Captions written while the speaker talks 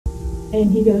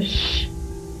And he goes, shh,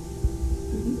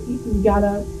 you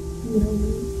gotta, there's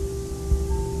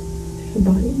a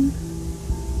body in there.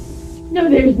 No,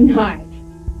 there's not.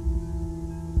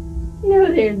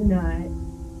 No, there's not.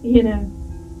 You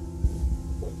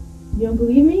don't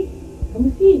believe me?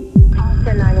 Come see.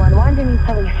 Austin 911, do you need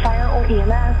police, fire, or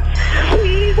EMS?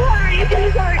 Please, hurry,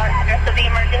 please, hurry. Our address of the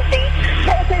emergency?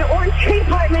 It's an Orange Tree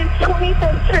Apartment,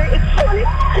 25th Street. It's 20.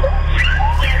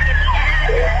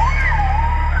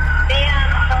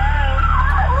 Ma'am, hello?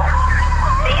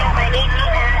 Ma'am, I need the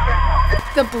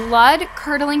address. The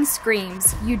blood-curdling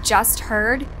screams you just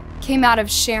heard came out of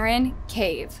Sharon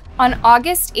Cave. On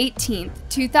August 18th,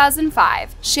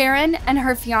 2005, Sharon and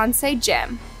her fiance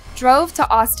Jim drove to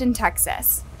Austin,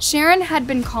 Texas. Sharon had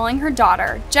been calling her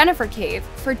daughter, Jennifer Cave,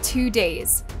 for 2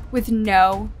 days with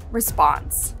no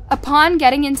response. Upon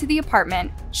getting into the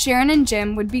apartment, Sharon and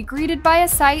Jim would be greeted by a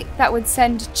sight that would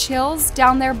send chills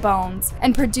down their bones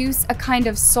and produce a kind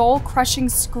of soul-crushing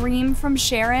scream from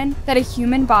Sharon that a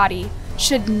human body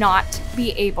should not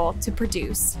be able to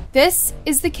produce. This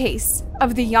is the case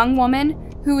of the young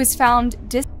woman who was found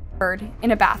dismembered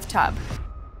in a bathtub.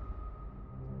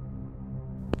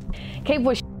 Cave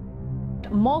was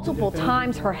multiple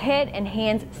times, her head and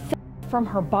hands severed from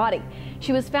her body.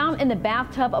 She was found in the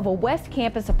bathtub of a West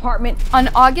Campus apartment. On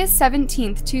August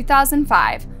 17th,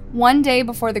 2005, one day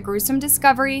before the gruesome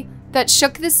discovery that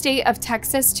shook the state of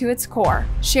Texas to its core,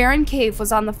 Sharon Cave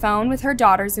was on the phone with her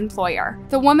daughter's employer.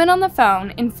 The woman on the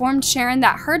phone informed Sharon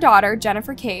that her daughter,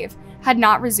 Jennifer Cave, had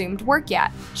not resumed work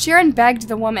yet. Sharon begged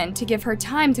the woman to give her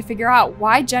time to figure out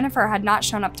why Jennifer had not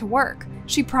shown up to work.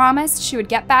 She promised she would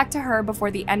get back to her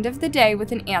before the end of the day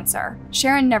with an answer.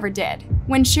 Sharon never did.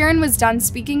 When Sharon was done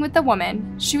speaking with the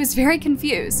woman, she was very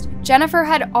confused. Jennifer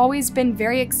had always been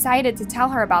very excited to tell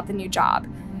her about the new job.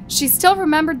 She still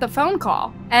remembered the phone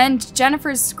call and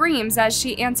Jennifer's screams as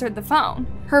she answered the phone,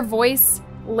 her voice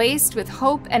laced with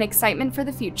hope and excitement for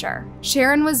the future.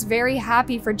 Sharon was very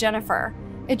happy for Jennifer.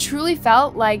 It truly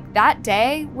felt like that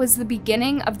day was the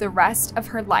beginning of the rest of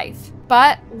her life.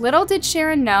 But little did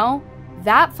Sharon know,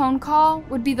 that phone call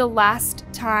would be the last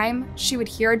time she would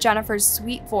hear Jennifer's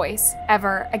sweet voice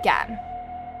ever again.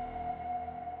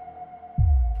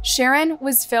 Sharon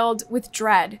was filled with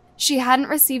dread. She hadn't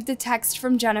received a text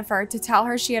from Jennifer to tell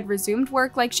her she had resumed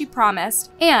work like she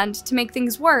promised, and to make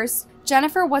things worse,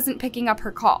 Jennifer wasn't picking up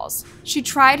her calls. She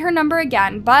tried her number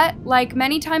again, but like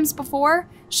many times before,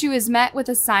 she was met with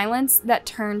a silence that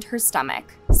turned her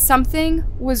stomach. Something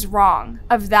was wrong,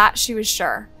 of that she was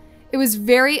sure. It was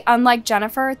very unlike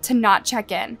Jennifer to not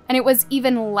check in, and it was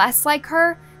even less like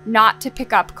her not to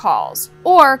pick up calls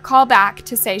or call back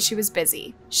to say she was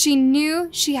busy. She knew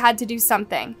she had to do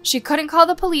something. She couldn't call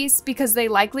the police because they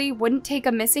likely wouldn't take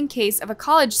a missing case of a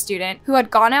college student who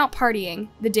had gone out partying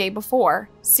the day before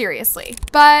seriously.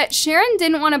 But Sharon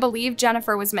didn't want to believe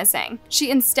Jennifer was missing.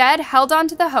 She instead held on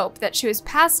to the hope that she was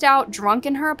passed out drunk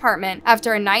in her apartment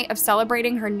after a night of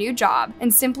celebrating her new job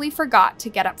and simply forgot to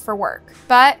get up for work.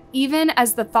 But even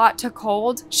as the thought took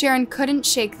hold, Sharon couldn't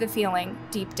shake the feeling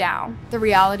deep down. The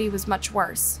reality was much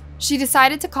worse. She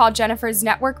decided to call Jennifer's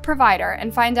network provider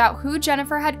and find out who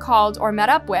Jennifer had called or met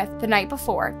up with the night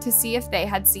before to see if they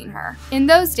had seen her. In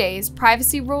those days,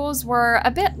 privacy rules were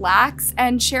a bit lax,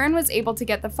 and Sharon was able to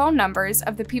get the phone numbers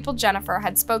of the people Jennifer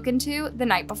had spoken to the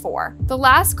night before. The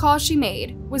last call she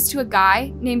made was to a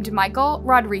guy named Michael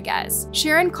Rodriguez.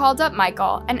 Sharon called up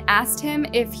Michael and asked him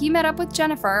if he met up with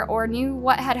Jennifer or knew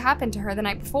what had happened to her the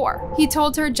night before. He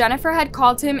told her Jennifer had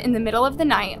called him in the middle of the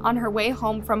night on her way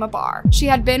home from a bar. She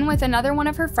had been with another one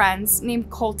of her friends named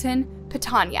Colton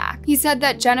Petoniak. He said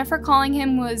that Jennifer calling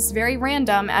him was very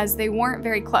random as they weren't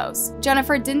very close.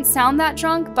 Jennifer didn't sound that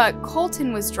drunk, but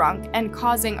Colton was drunk and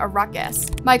causing a ruckus.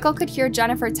 Michael could hear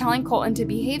Jennifer telling Colton to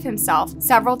behave himself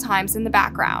several times in the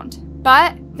background.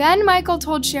 But then Michael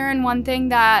told Sharon one thing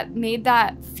that made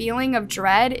that feeling of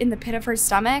dread in the pit of her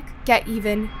stomach get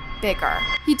even bigger.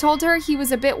 He told her he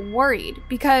was a bit worried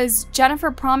because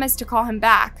Jennifer promised to call him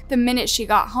back the minute she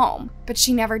got home, but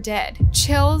she never did.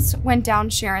 Chills went down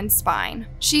Sharon's spine.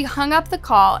 She hung up the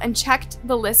call and checked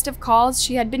the list of calls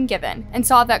she had been given and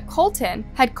saw that Colton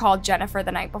had called Jennifer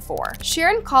the night before.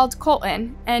 Sharon called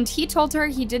Colton and he told her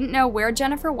he didn't know where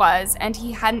Jennifer was and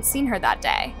he hadn't seen her that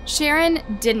day. Sharon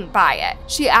didn't buy it.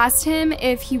 She asked him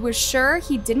if he was sure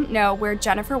he didn't know where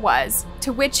Jennifer was,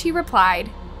 to which he replied,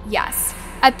 yes.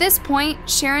 At this point,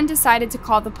 Sharon decided to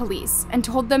call the police and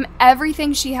told them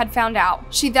everything she had found out.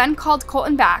 She then called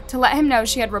Colton back to let him know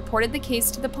she had reported the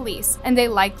case to the police and they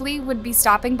likely would be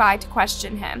stopping by to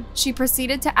question him. She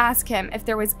proceeded to ask him if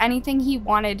there was anything he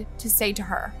wanted to say to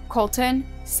her. Colton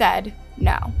said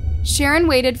no. Sharon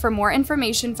waited for more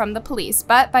information from the police,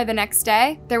 but by the next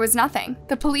day, there was nothing.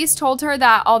 The police told her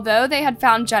that although they had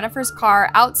found Jennifer's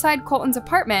car outside Colton's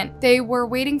apartment, they were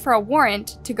waiting for a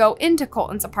warrant to go into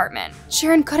Colton's apartment.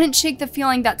 Sharon couldn't shake the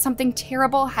feeling that something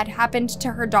terrible had happened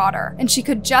to her daughter, and she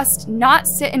could just not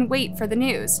sit and wait for the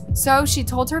news. So she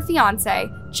told her fiance,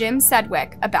 Jim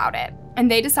Sedgwick, about it, and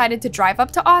they decided to drive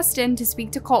up to Austin to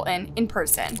speak to Colton in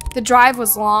person. The drive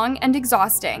was long and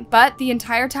exhausting, but the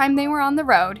entire time they were on the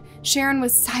road, Sharon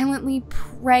was silently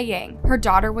praying her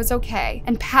daughter was okay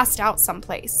and passed out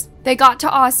someplace. They got to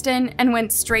Austin and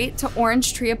went straight to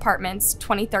Orange Tree Apartments,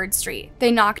 23rd Street.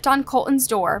 They knocked on Colton's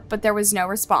door, but there was no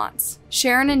response.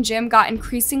 Sharon and Jim got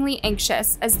increasingly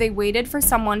anxious as they waited for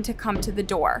someone to come to the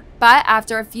door. But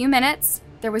after a few minutes,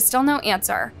 there was still no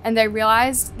answer, and they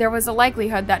realized there was a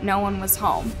likelihood that no one was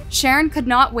home. Sharon could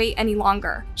not wait any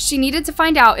longer. She needed to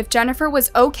find out if Jennifer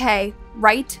was okay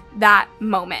right that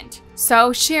moment.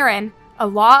 So Sharon, a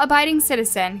law-abiding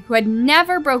citizen who had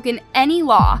never broken any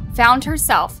law, found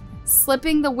herself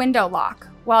slipping the window lock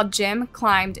while Jim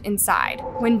climbed inside.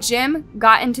 When Jim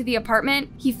got into the apartment,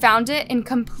 he found it in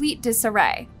complete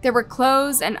disarray. There were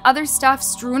clothes and other stuff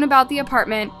strewn about the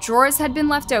apartment, drawers had been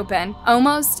left open,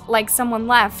 almost like someone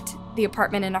left the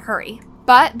apartment in a hurry.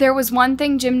 But there was one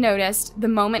thing Jim noticed the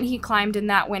moment he climbed in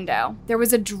that window. There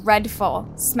was a dreadful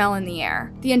smell in the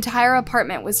air. The entire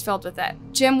apartment was filled with it.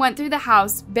 Jim went through the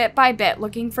house bit by bit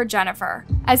looking for Jennifer.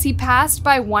 As he passed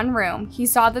by one room, he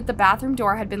saw that the bathroom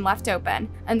door had been left open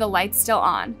and the lights still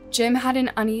on. Jim had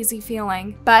an uneasy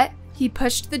feeling, but he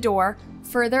pushed the door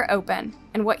further open,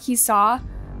 and what he saw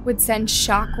would send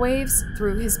shockwaves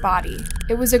through his body.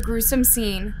 It was a gruesome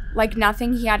scene, like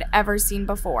nothing he had ever seen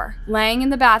before. Laying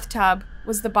in the bathtub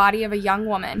was the body of a young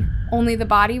woman, only the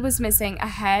body was missing a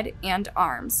head and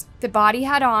arms. The body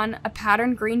had on a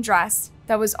patterned green dress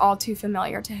that was all too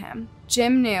familiar to him.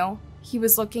 Jim knew he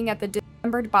was looking at the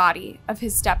dismembered body of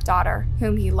his stepdaughter,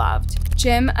 whom he loved.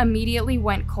 Jim immediately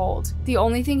went cold. The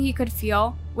only thing he could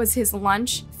feel was his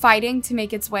lunch fighting to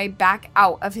make its way back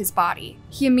out of his body.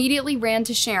 He immediately ran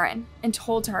to Sharon and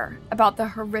told her about the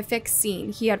horrific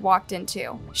scene he had walked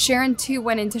into. Sharon too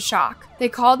went into shock. They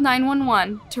called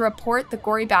 911 to report the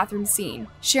gory bathroom scene.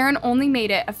 Sharon only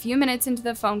made it a few minutes into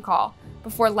the phone call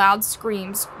before loud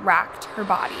screams racked her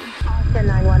body. Austin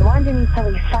 911, do you need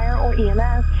police, fire, or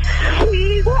EMS?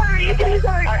 Please, where are you guys?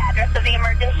 Our address of the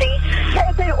emergency?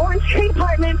 It's at Orange Tree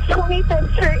Apartments,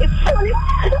 25th Street. It's 20.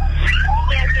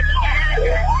 Can't get the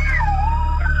address.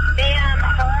 Ma'am,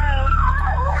 hello?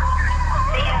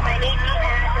 Ma'am, I need the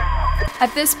address.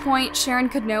 At this point, Sharon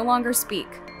could no longer speak,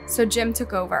 so Jim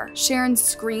took over. Sharon's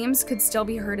screams could still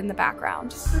be heard in the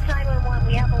background. This is 911.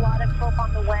 We have a lot of help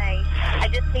on the way. I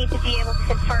just need to be able to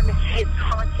confirm if she is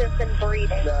conscious and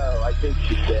breathing. No, I think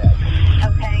she's dead.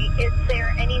 Okay. Is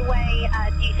there any way,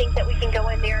 do you think that we can go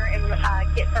in there and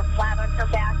get her flat on her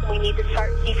back, and we need to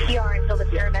start CPR until the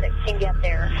paramedics can get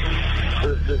there?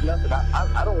 There's nothing.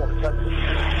 I don't want to touch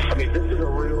this. I mean, this is a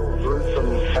real gruesome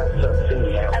bathtub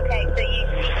scene now. Okay,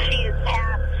 so she is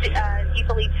past, you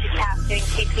believe she's past doing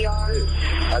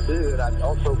CPR? I do, and I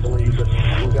also believe that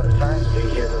we've got a crime scene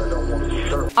here that I don't want to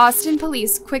disturb. Austin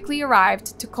police quickly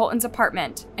arrived to Colton's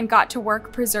apartment and got to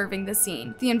work preserving the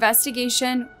scene. The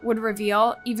investigation would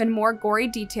reveal even more gory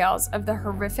details of the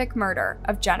horrific murder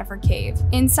of Jennifer Cave.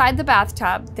 Inside the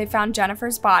bathtub, they found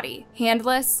Jennifer's body,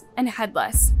 handless and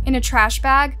headless. In a trash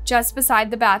bag just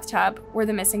beside the bathtub were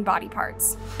the missing body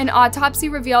parts. An autopsy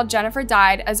revealed Jennifer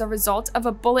died as a result of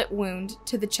a bullet wound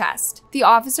to the chest. The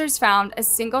officers found a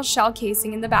single shell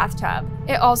casing in the bathtub.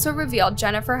 It also revealed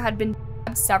Jennifer had been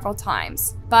stabbed several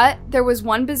times. But there was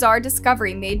one bizarre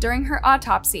discovery made during her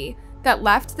autopsy that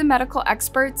left the medical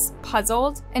experts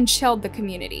puzzled and chilled the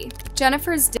community.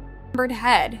 Jennifer's dismembered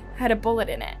head had a bullet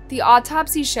in it. The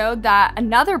autopsy showed that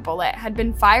another bullet had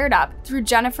been fired up through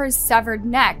Jennifer's severed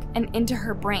neck and into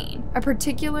her brain, a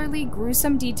particularly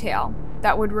gruesome detail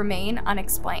that would remain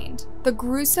unexplained. The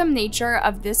gruesome nature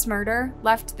of this murder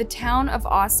left the town of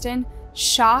Austin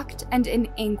shocked and in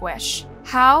anguish.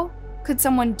 How could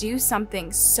someone do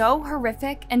something so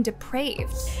horrific and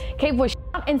depraved? Cave was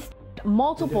shot and stabbed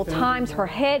multiple times, her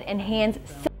head and hands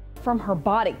severed from her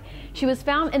body. She was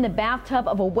found in the bathtub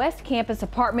of a West Campus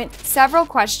apartment. Several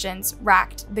questions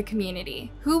racked the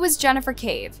community. Who was Jennifer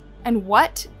Cave, and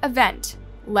what event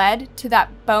led to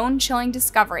that bone-chilling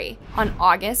discovery on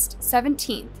August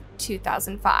 17th,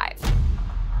 2005?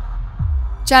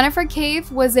 Jennifer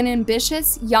Cave was an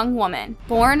ambitious young woman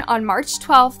born on March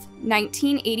 12,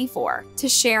 1984, to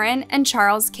Sharon and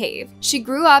Charles Cave. She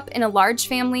grew up in a large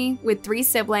family with 3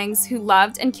 siblings who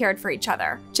loved and cared for each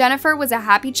other. Jennifer was a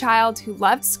happy child who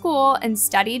loved school and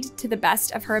studied to the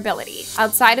best of her ability.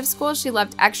 Outside of school, she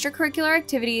loved extracurricular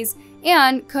activities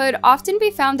and could often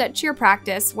be found at cheer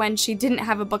practice when she didn't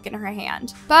have a book in her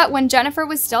hand. But when Jennifer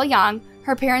was still young,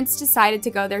 her parents decided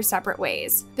to go their separate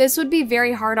ways. This would be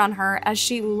very hard on her as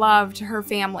she loved her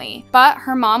family. But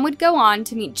her mom would go on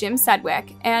to meet Jim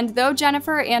Sedgwick, and though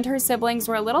Jennifer and her siblings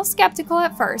were a little skeptical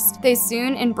at first, they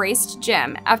soon embraced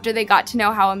Jim after they got to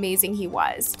know how amazing he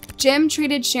was. Jim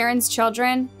treated Sharon's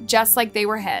children just like they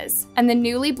were his, and the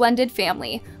newly blended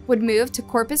family would move to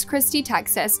Corpus Christi,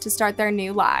 Texas to start their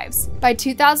new lives. By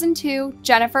 2002,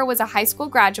 Jennifer was a high school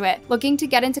graduate looking to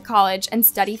get into college and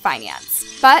study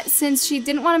finance. But since she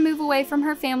didn't want to move away from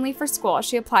her family for school,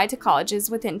 she applied to colleges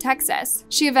within Texas.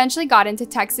 She eventually got into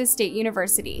Texas State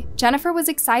University. Jennifer was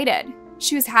excited.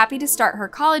 She was happy to start her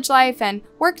college life and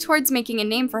work towards making a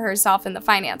name for herself in the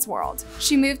finance world.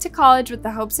 She moved to college with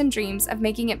the hopes and dreams of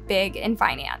making it big in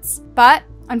finance. But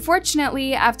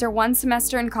unfortunately, after 1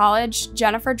 semester in college,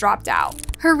 Jennifer dropped out.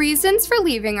 Her reasons for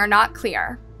leaving are not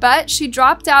clear, but she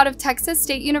dropped out of Texas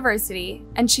State University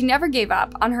and she never gave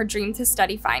up on her dream to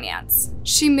study finance.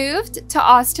 She moved to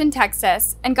Austin,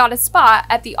 Texas and got a spot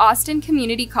at the Austin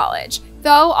Community College.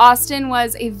 Though Austin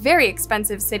was a very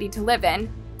expensive city to live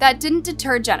in, that didn't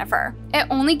deter Jennifer. It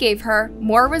only gave her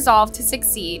more resolve to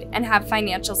succeed and have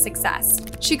financial success.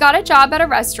 She got a job at a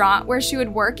restaurant where she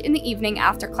would work in the evening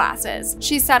after classes.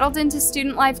 She settled into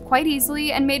student life quite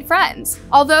easily and made friends.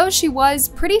 Although she was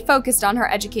pretty focused on her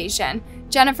education,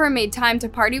 Jennifer made time to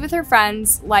party with her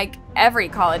friends like every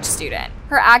college student.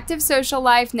 Her active social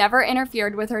life never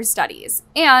interfered with her studies,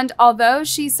 and although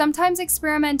she sometimes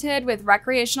experimented with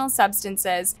recreational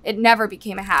substances, it never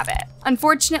became a habit.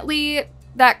 Unfortunately,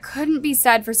 that couldn't be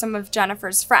said for some of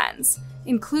Jennifer's friends,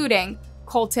 including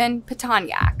Colton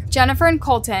Petoniak. Jennifer and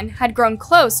Colton had grown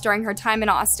close during her time in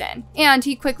Austin, and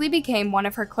he quickly became one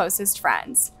of her closest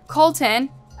friends. Colton,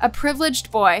 a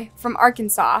privileged boy from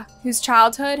Arkansas whose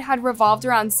childhood had revolved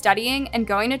around studying and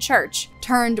going to church,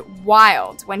 turned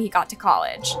wild when he got to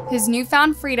college. His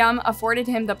newfound freedom afforded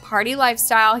him the party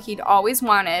lifestyle he'd always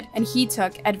wanted, and he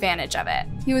took advantage of it.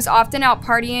 He was often out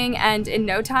partying, and in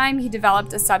no time, he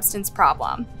developed a substance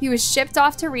problem. He was shipped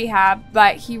off to rehab,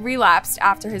 but he relapsed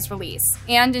after his release.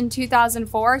 And in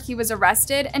 2004, he was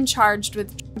arrested and charged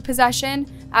with drug possession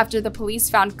after the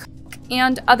police found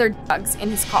and other drugs in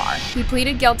his car. He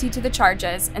pleaded guilty to the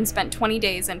charges and spent 20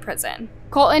 days in prison.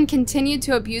 Colton continued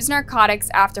to abuse narcotics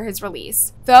after his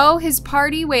release. Though his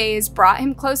party ways brought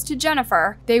him close to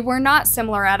Jennifer, they were not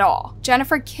similar at all.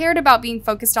 Jennifer cared about being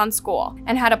focused on school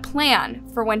and had a plan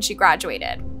for when she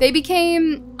graduated. They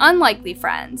became unlikely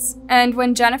friends, and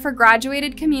when Jennifer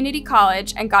graduated community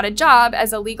college and got a job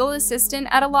as a legal assistant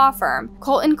at a law firm,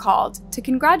 Colton called to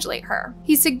congratulate her.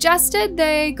 He suggested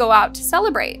they go out to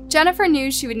celebrate. Jennifer knew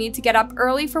she would need to get up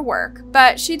early for work,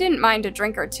 but she didn't mind a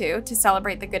drink or two to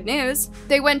celebrate the good news.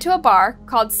 They went to a bar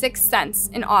called 6 Cents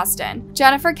in Austin.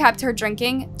 Jennifer kept her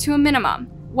drinking to a minimum,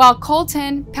 while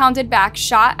Colton pounded back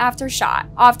shot after shot,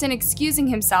 often excusing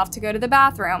himself to go to the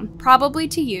bathroom, probably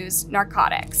to use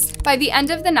narcotics. By the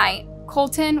end of the night,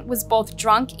 Colton was both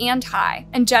drunk and high,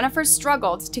 and Jennifer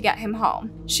struggled to get him home.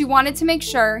 She wanted to make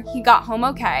sure he got home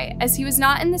okay, as he was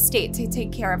not in the state to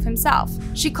take care of himself.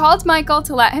 She called Michael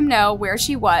to let him know where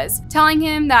she was, telling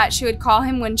him that she would call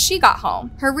him when she got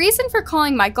home. Her reason for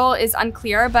calling Michael is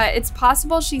unclear, but it's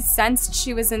possible she sensed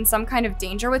she was in some kind of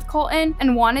danger with Colton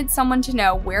and wanted someone to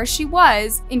know where she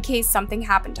was in case something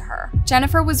happened to her.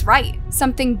 Jennifer was right.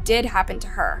 Something did happen to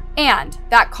her. And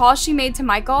that call she made to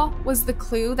Michael was the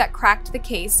clue that cracked the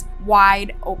case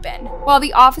wide open. While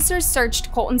the officers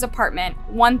searched Colton's apartment,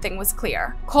 one thing was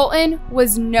clear. Colton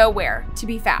was nowhere to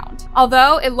be found.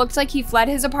 Although it looked like he fled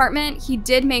his apartment, he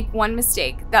did make one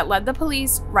mistake that led the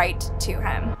police right to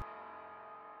him.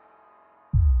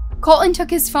 Colton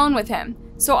took his phone with him,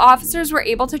 so officers were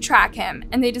able to track him,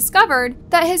 and they discovered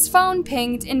that his phone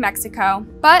pinged in Mexico.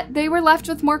 But they were left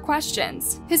with more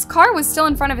questions. His car was still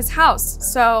in front of his house,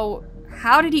 so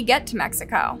how did he get to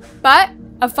Mexico? But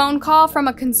a phone call from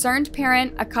a concerned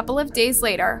parent a couple of days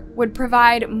later would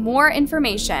provide more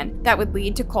information that would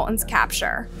lead to Colton's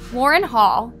capture. Warren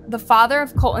Hall, the father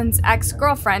of Colton's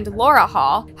ex-girlfriend Laura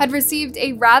Hall, had received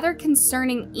a rather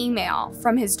concerning email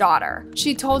from his daughter.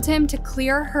 She told him to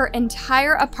clear her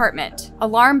entire apartment.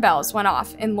 Alarm bells went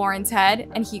off in Lauren's head,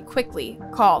 and he quickly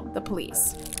called the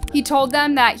police. He told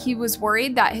them that he was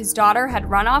worried that his daughter had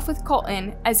run off with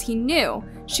Colton, as he knew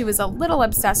she was a little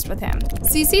obsessed with him.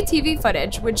 CCTV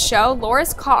footage would show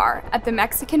Laura's car at the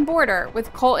Mexican border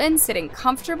with Colton sitting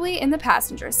comfortably in the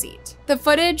passenger seat. The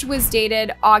footage was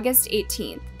dated August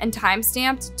 18th and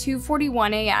timestamped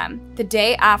 2:41 a.m., the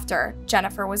day after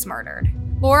Jennifer was murdered.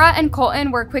 Laura and Colton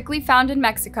were quickly found in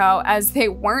Mexico, as they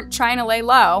weren't trying to lay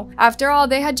low. After all,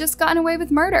 they had just gotten away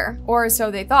with murder, or so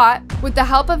they thought. With the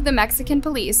help of the Mexican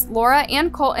police, Laura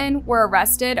and Colton were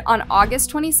arrested on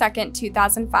August 22nd,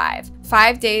 2005,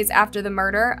 5 days after the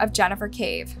murder of Jennifer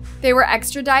Cave. They were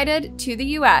extradited to the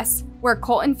US, where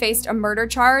Colton faced a murder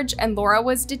charge and Laura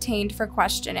was detained for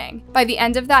questioning. By the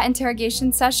end of that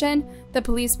interrogation session, the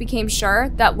police became sure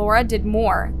that Laura did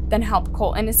more than help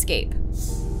Colton escape.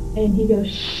 And he goes,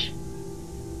 shh.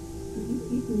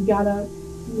 You gotta,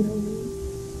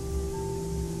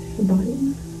 there's a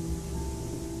body.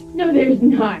 No, there's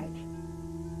not.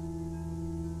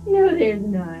 No, there's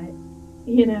not.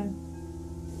 You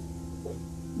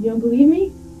don't believe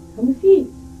me? Come and see.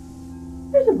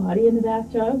 There's a body in the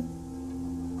bathtub.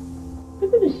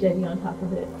 Look at the machete on top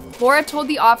of it. Laura told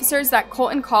the officers that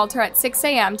Colton called her at 6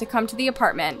 a.m. to come to the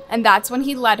apartment, and that's when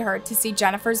he led her to see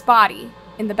Jennifer's body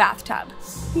in the bathtub.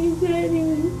 He said he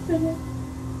was gonna...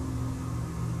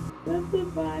 That's the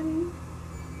body.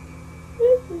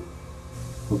 Listen.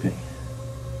 Okay.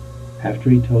 After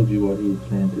he told you what he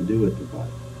planned to do with the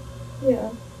body, Yeah.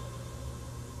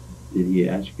 did he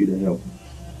ask you to help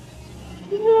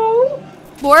him? No.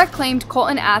 Laura claimed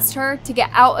Colton asked her to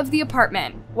get out of the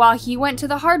apartment while he went to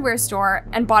the hardware store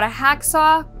and bought a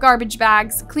hacksaw, garbage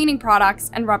bags, cleaning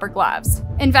products, and rubber gloves.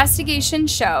 Investigation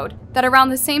showed that around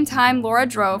the same time, Laura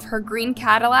drove her green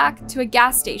Cadillac to a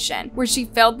gas station where she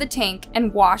filled the tank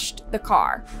and washed the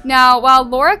car. Now, while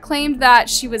Laura claimed that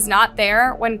she was not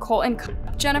there when Colton cut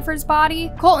up Jennifer's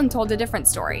body, Colton told a different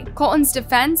story. Colton's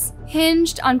defense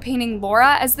hinged on painting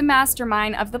Laura as the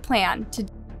mastermind of the plan to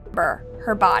dismember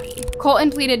her body.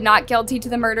 Colton pleaded not guilty to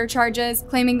the murder charges,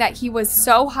 claiming that he was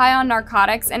so high on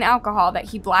narcotics and alcohol that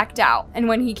he blacked out, and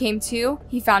when he came to,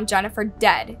 he found Jennifer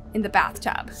dead in the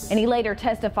bathtub. And he later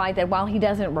testified that while he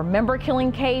doesn't remember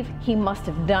killing Cave, he must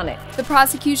have done it. The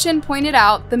prosecution pointed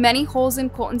out the many holes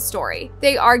in Colton's story.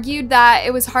 They argued that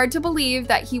it was hard to believe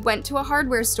that he went to a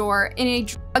hardware store in a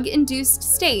drug-induced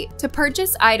state to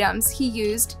purchase items he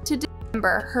used to dismember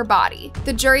her body.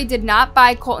 The jury did not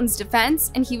buy Colton's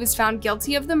defense, and he was found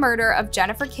guilty of the murder of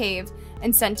Jennifer Cave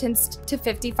and sentenced to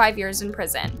 55 years in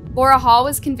prison. Laura Hall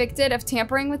was convicted of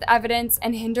tampering with evidence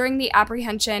and hindering the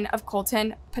apprehension of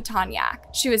Colton Pataniak.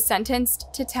 She was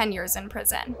sentenced to 10 years in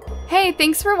prison. Hey,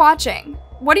 thanks for watching.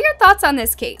 What are your thoughts on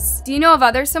this case? Do you know of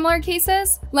other similar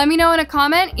cases? Let me know in a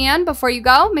comment, and before you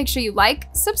go, make sure you like,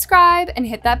 subscribe, and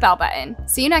hit that bell button.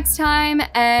 See you next time,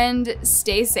 and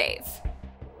stay safe.